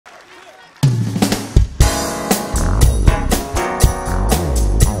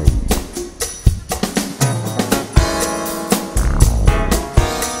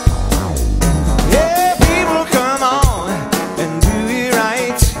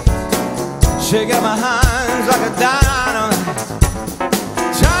Shake up my hands like a dynamite.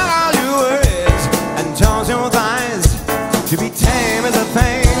 Tell all your words and toss your thighs. To be tame is a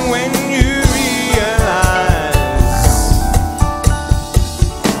thing when you realize.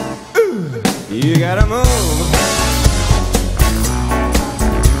 Ooh, you gotta move.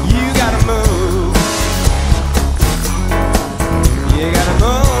 You gotta move. You gotta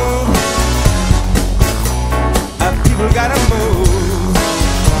move. People gotta move.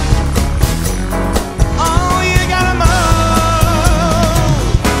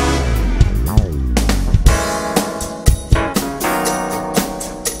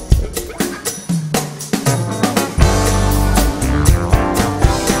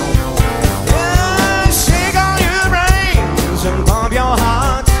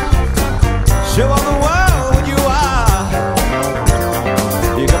 Show all the world what you are.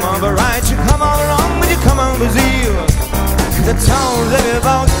 You come on for right, you come on wrong, but you come on for zeal. The tones of your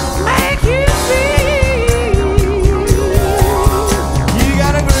voice